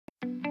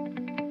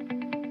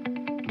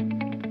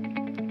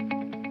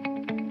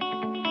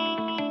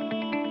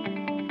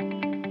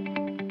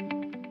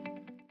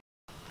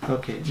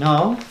Okay,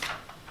 now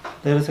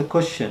there is a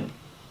question.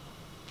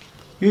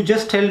 You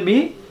just tell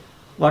me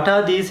what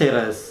are these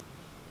errors.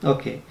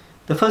 Okay,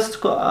 the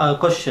first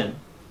question.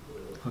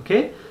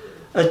 Okay,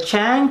 a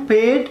Chang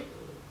paid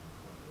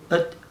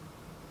a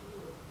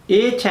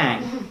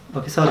Chang.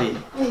 Okay, sorry.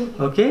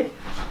 Okay,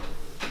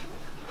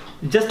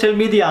 just tell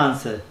me the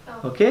answer.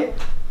 Okay,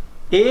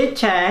 a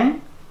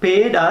Chang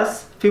paid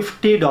us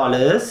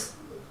 $50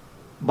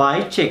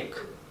 by check.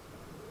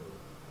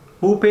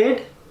 Who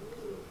paid?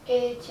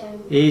 A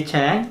Chang. A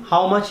Chang.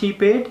 How much he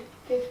paid?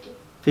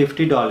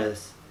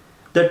 $50.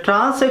 The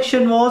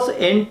transaction was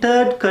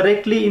entered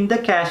correctly in the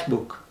cash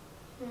book.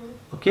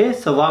 Okay,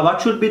 so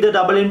what should be the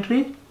double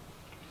entry?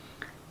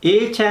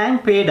 A Chang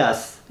paid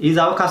us, is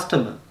our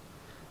customer.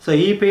 So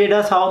he paid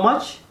us how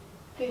much?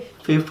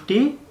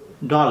 $50.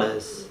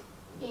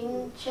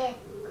 In check.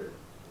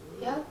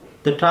 Yeah.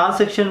 The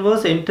transaction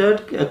was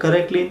entered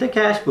correctly in the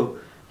cash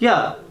book.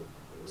 Yeah.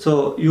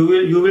 So you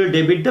will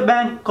debit the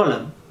bank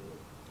column.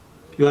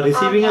 You are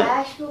receiving a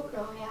cash book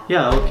now.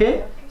 Yeah.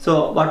 Okay.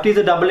 So what is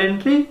the double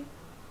entry?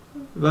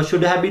 What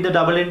should have been the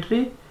double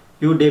entry?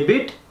 You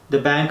debit the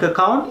bank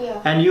account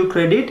and you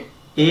credit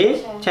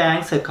A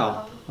Chang's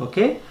account.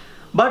 Okay.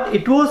 But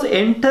it was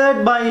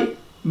entered by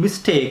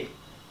mistake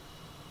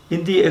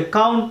in the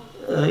account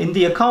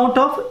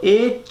of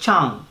A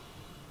Chang.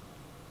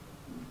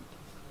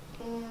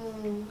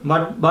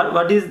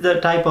 What is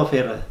the type of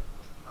error?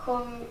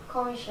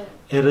 Commission.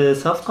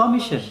 Errors of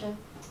commission.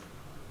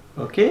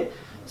 Okay.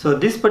 So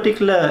this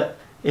particular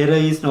error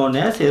is known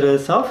as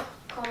errors of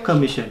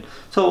commission.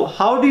 So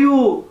how do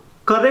you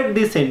correct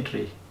this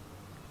entry?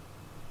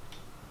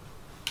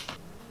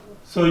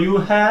 So you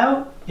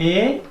have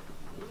A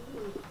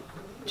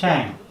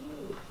Chang.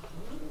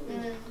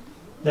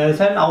 There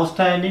is an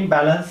outstanding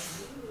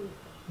balance,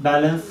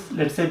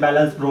 let's say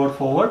balance brought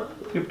forward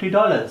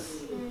 $50.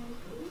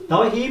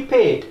 Now he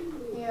paid.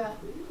 Yeah.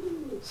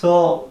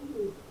 So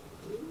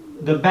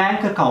the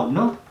bank account,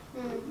 no?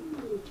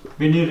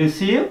 When you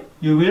receive,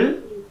 you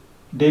will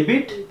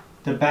debit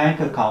the bank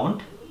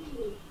account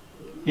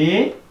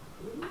A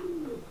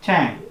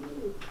Chang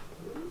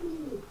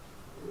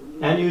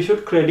and you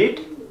should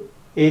credit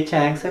A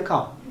Chang's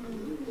account.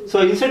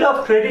 So instead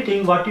of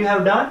crediting, what you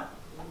have done?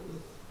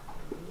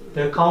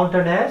 The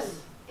accountant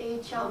has A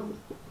Chang.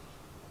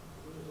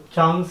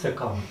 Chang's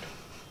account.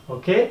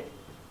 Okay?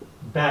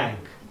 Bank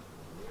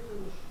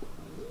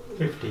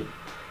 50.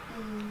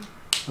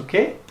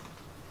 Okay?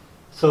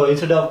 So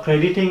instead of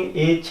crediting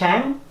A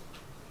Chang,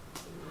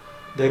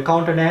 the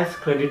accountant has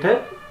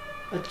credited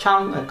a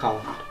Chang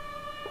account.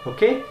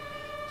 Okay?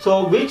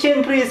 So which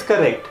entry is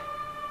correct?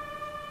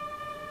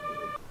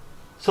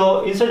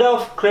 So instead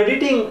of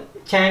crediting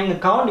Chang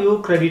account, you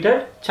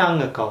credited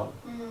Chang account.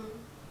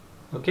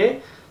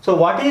 Okay? So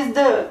what is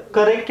the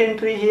correct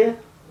entry here?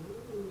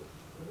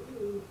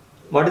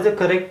 What is the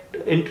correct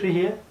entry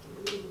here?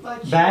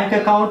 Bank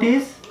account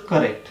is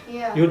correct.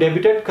 Yeah. You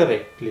debited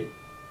correctly.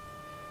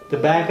 The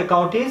bank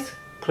account is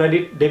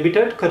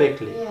debited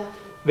correctly. Yeah.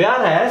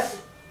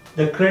 Whereas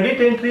the credit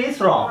entry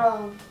is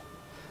wrong.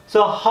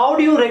 So how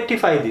do you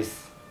rectify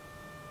this?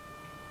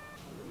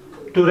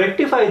 To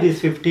rectify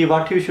this 50,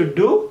 what you should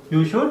do?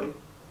 You should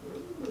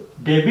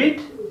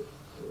debit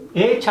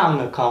A Chang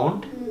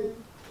account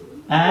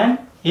and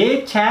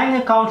A Chang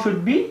account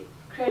should be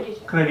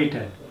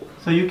credited.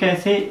 So you can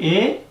say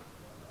A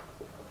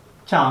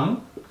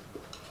Chang.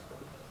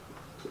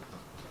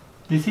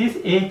 This is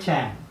A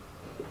Chang.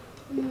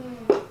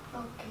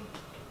 Okay.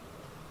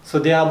 So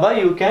thereby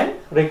you can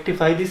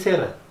rectify this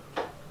error.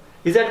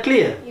 Is that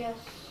clear? Yes.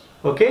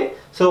 Okay.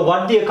 So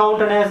what the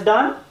accountant has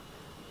done?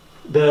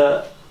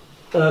 The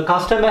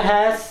customer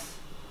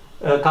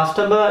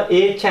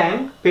A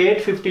Chang paid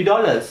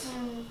 $50.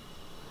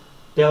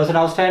 There was an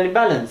outstanding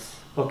balance.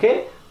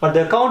 Okay. But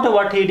the accountant,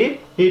 what he did?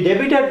 He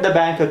debited the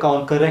bank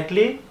account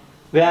correctly,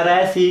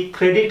 whereas he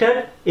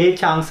credited A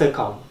Chang's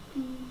account.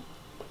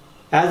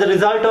 As a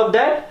result of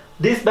that,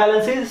 this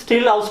balance is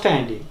still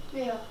outstanding.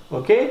 Yeah.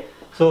 Okay.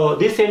 So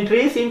this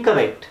entry is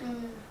incorrect.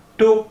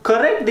 To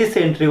correct this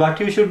entry, what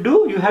you should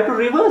do? You have to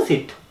reverse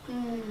it.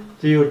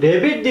 So you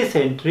debit this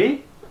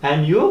entry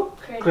and you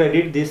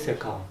credit this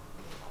account.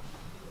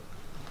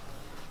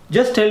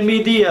 Just tell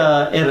me the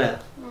error.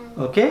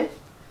 Okay.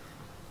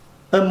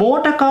 A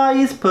motor car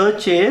is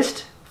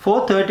purchased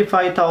for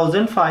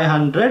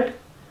 $35,500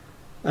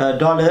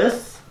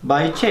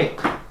 by check.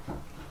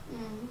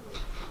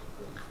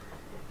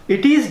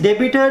 It is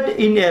debited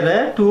in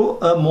error to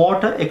a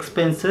motor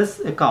expenses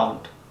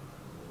account.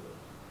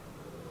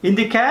 In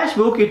the cash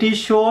book, it is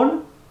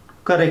shown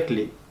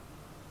correctly.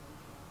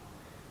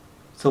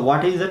 So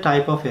what is the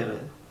type of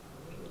error?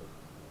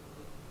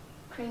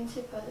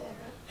 Principal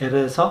error.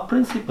 Errors of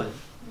principle.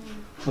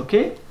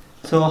 Okay.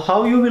 So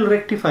how you will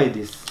rectify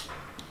this?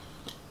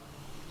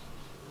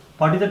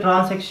 What is the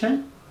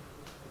transaction?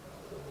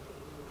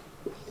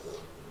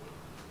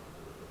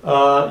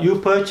 You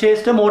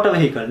purchased a motor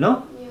vehicle,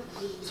 no? Yes.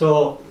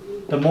 So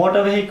the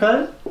motor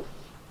vehicle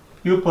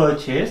you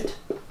purchased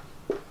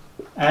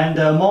and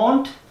the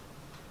amount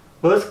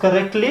was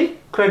correctly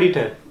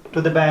credited.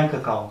 to the bank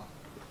account,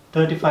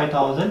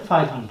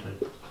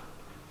 35,500.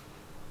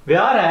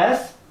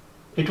 Whereas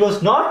it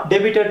was not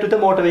debited to the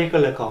motor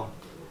vehicle account.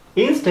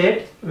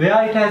 Instead,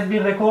 where it has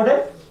been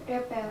recorded?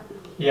 Repair.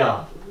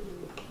 Yeah.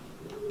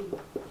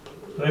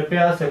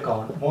 Repairs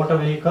account, motor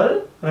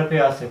vehicle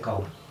repairs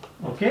account.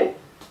 Okay,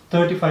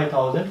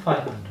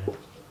 35,500.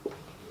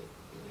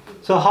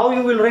 So how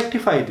you will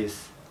rectify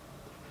this?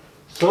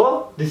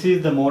 So this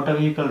is the motor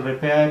vehicle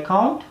repair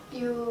account.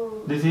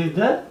 This is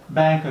the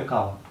bank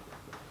account.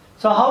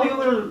 So how you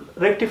will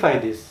rectify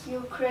this? You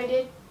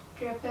credit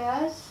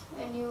repairs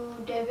and you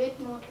debit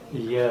motor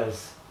vehicle.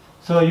 Yes.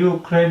 So you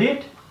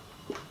credit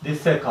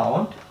this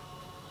account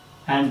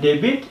and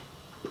debit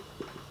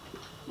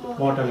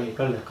motor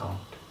vehicle account.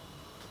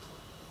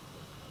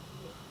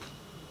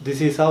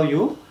 This is how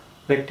you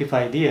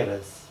rectify the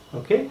errors.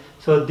 Okay.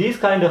 So these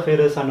kind of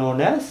errors are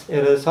known as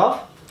errors of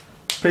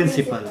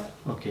principle.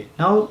 Okay.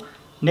 Now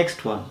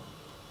next one.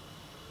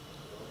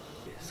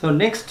 So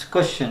next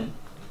question.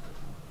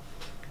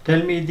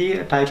 Tell me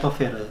the type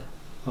of error.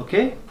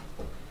 Okay.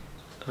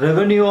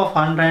 Revenue of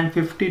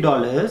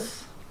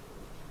 $150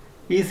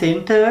 is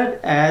entered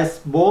as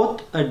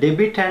both a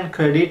debit and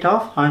credit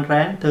of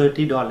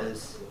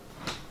 $130.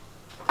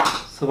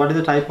 So what is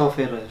the type of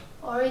error?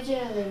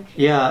 Original entry.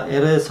 Yeah,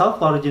 errors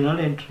of original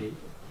entry.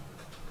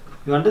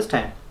 You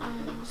understand?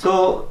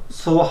 So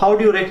how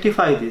do you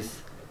rectify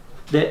this?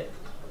 The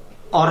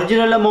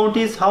original amount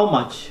is how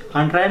much?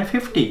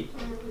 150.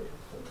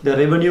 The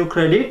revenue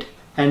credit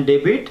and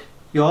debit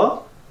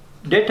your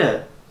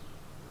debtor.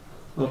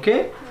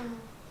 Okay?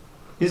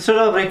 Instead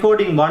of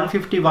recording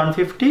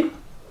 150,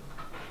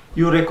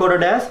 you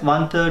recorded as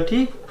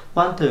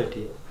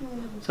 130.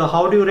 So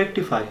how do you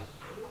rectify?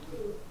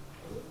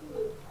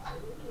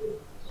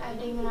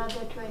 Adding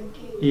another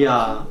 20.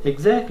 Yeah,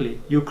 exactly.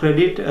 You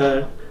credit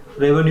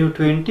revenue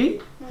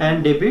 20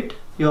 and debit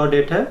your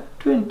debtor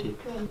 20.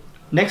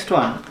 Next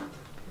one.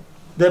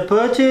 The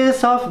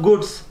purchase of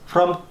goods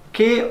from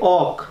K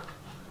Oak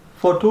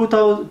for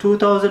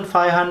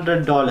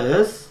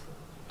 $2,500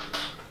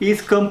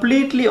 is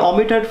completely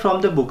omitted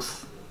from the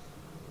books.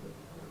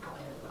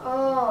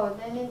 Oh,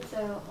 then it's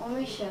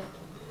omission.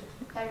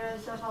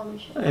 Errors of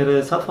omission.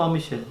 Errors of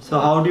omission. So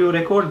how do you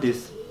record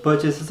this?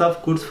 Purchases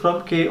of goods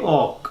from K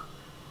Oak.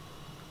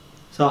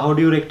 So how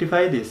do you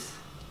rectify this?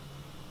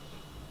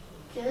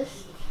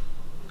 Just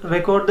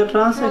record the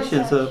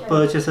transaction. So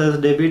purchases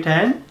debit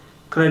and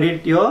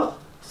credit your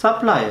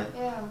supplier.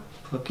 yeah.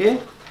 Okay.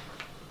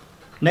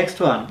 Next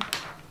one.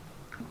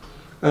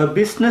 A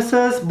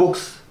business's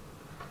books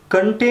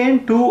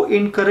contain two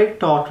incorrect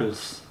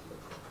totals.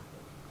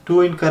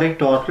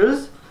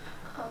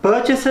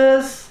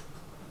 Purchases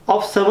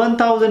of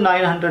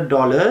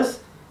 $7,900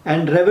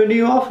 and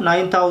revenue of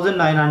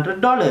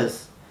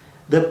 $9,900.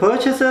 The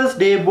purchaser's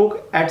day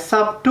book adds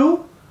up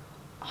to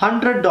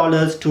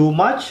 $100 too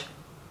much.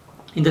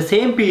 In the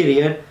same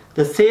period,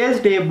 the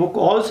sales day book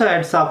also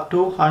adds up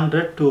to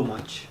 100 too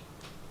much.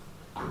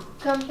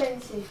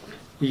 Compensating.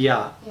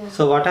 Yeah.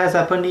 So what has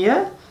happened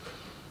here?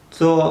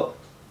 So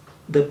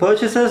the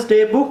purchaser's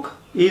day book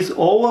is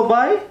over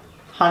by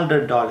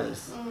 $100.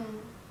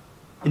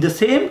 In the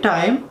same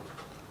time,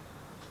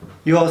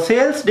 your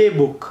sales day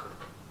book,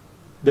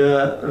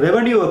 the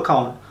revenue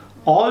account,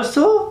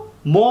 also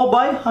more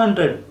by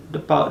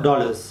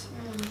 $100.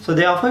 So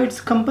therefore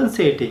it's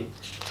compensating.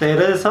 So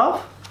errors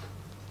of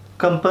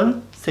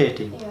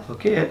compensating.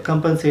 Okay,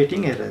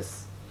 compensating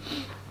errors.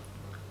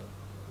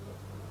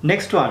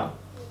 Next one.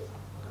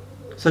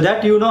 So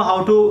that you know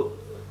how to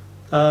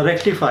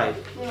rectify.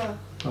 Yeah.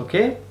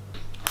 Okay.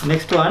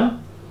 Next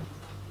one.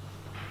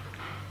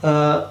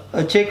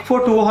 A check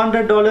for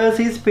 $200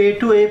 is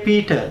paid to A.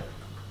 Peter.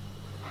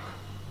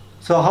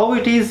 So how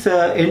it is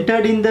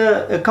entered in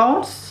the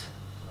accounts?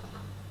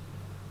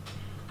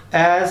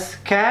 As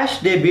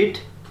cash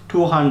debit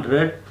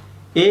 200,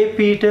 A.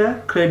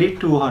 Peter credit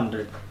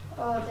 200.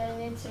 Oh, then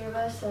it's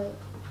reversal.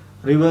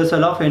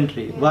 Reversal of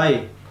entry. Yeah.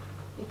 Why?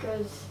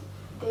 Because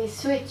they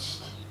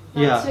switched.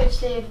 Yeah.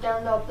 Switched, they've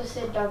done the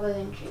opposite double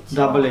entry. It's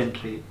Double wrong.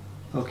 entry.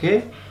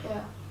 Okay.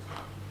 Yeah.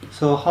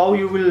 So how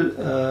you will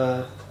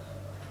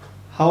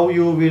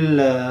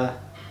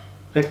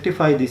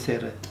rectify this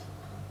error?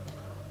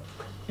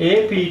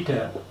 A.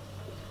 Peter.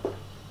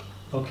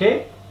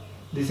 Okay.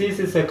 This is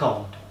his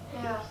account.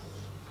 Yeah.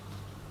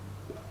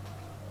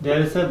 There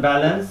is a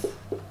balance,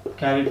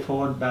 carried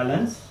forward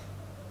balance.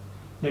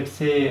 Let's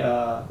say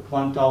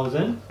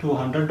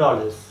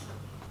 $1,200.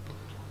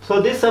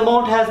 So this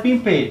amount has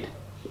been paid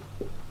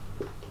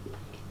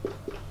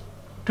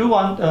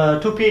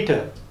to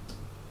Peter.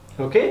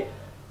 Okay.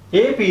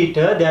 A.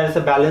 Peter, there is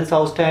a balance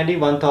outstanding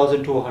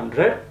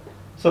 1,200.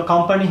 So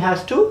company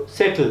has to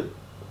settle.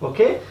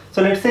 Okay.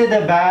 So let's say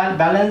the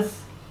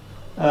balance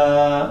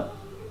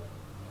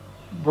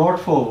brought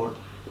forward.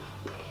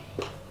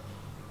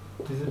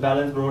 This is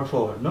balance brought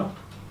forward, no?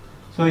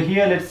 So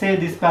here let's say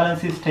this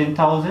balance is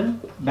 10,000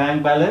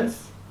 bank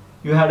balance.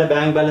 You had a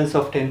bank balance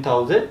of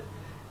 10,000,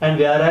 and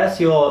whereas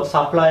your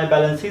supplier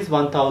balance is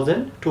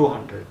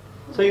 1,200.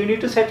 So you need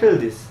to settle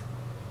this.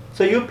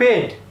 So you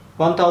paid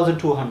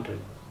 1,200.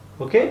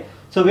 Okay,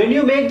 so when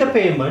you make the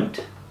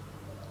payment,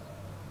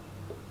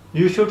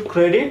 you should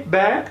credit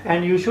bank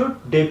and you should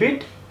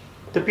debit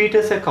the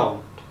Peter's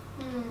account.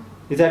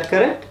 Is that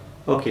correct?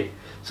 Okay,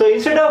 so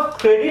instead of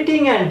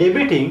crediting and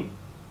debiting,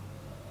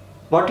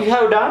 what you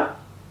have done,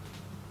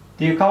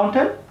 the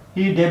accountant,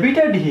 he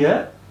debited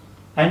here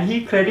and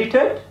he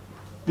credited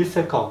this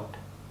account.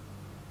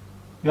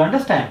 You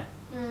understand?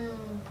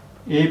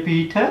 A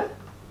Peter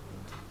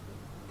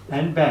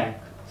and bank.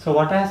 So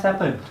what has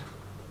happened?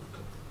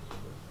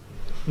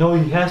 Now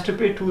he has to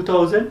pay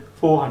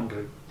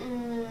 2,400.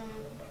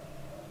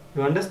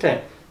 You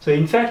understand? So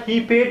in fact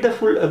he paid the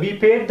full. We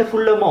paid the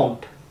full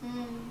amount.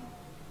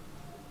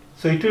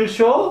 So it will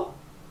show.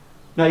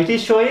 Now it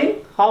is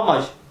showing how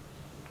much?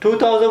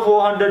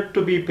 2,400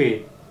 to be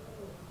paid.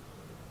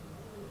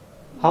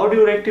 How do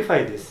you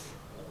rectify this?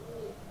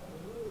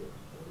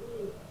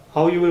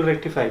 How you will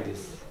rectify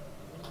this?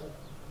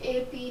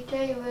 A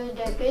Peter, you will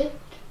debit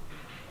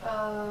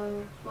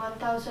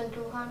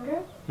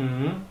 1,200.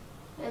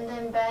 And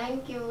then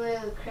bank, you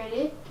will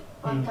credit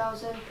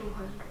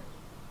 1,200.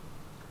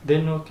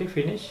 Then okay,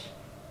 finish.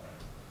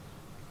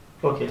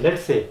 Okay,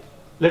 let's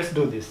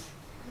do this.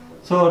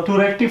 So to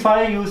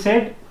rectify, you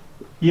said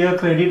here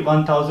credit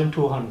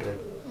 1,200.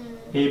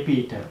 A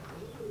Peter.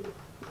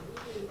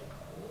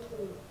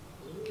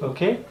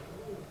 Okay.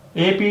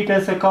 A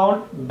Peter's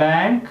account,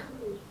 bank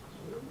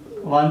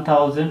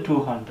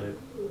 1,200.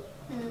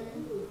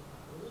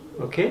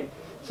 Okay.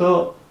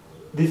 So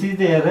this is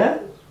the error.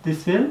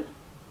 This will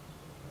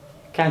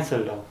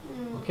cancel out.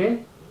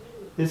 Okay.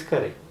 This is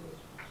correct.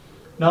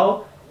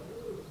 Now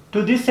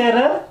to this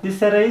error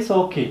is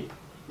okay.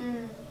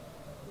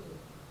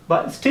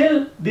 But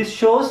still this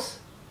shows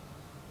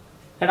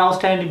an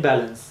outstanding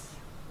balance.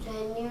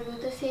 Then you do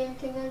the same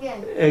thing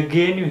again.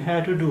 Again you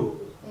have to do.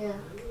 Yeah.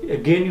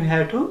 Again you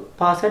have to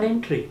pass an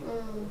entry.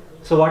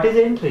 So what is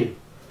the entry?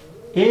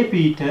 A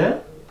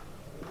Peter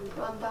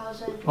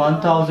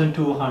 1,200.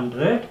 And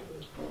then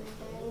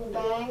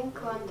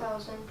bank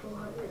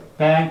 1,200.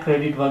 Bank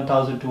credit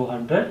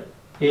 1,200.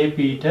 A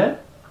Peter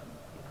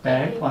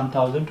bank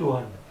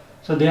 1,200.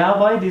 So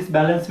thereby this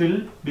balance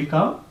will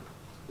become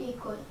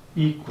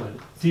equal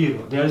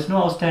 0. There is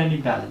no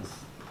outstanding balance.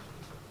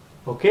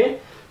 Okay.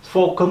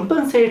 For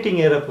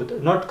compensating error,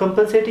 not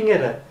compensating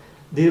error.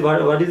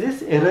 What is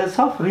this? Errors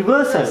of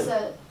reversal.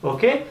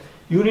 Okay.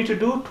 You need to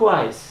do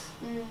twice.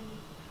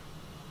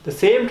 The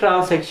same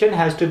transaction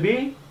has to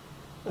be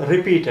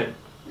repeated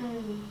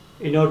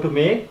in order to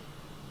make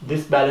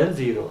this balance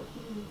 0.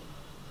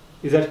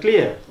 Is that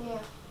clear? Yeah.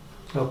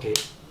 Okay.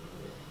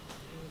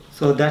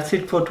 So that's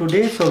it for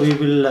today. So we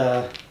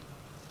will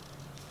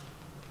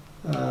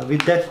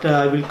with that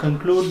I will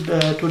conclude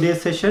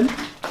today's session.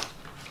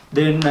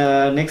 Then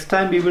next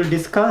time we will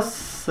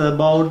discuss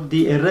about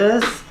the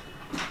errors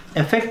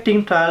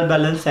affecting trial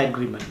balance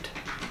agreement.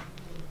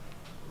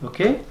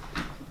 Okay.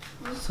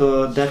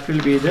 So that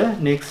will be the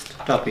next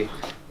topic.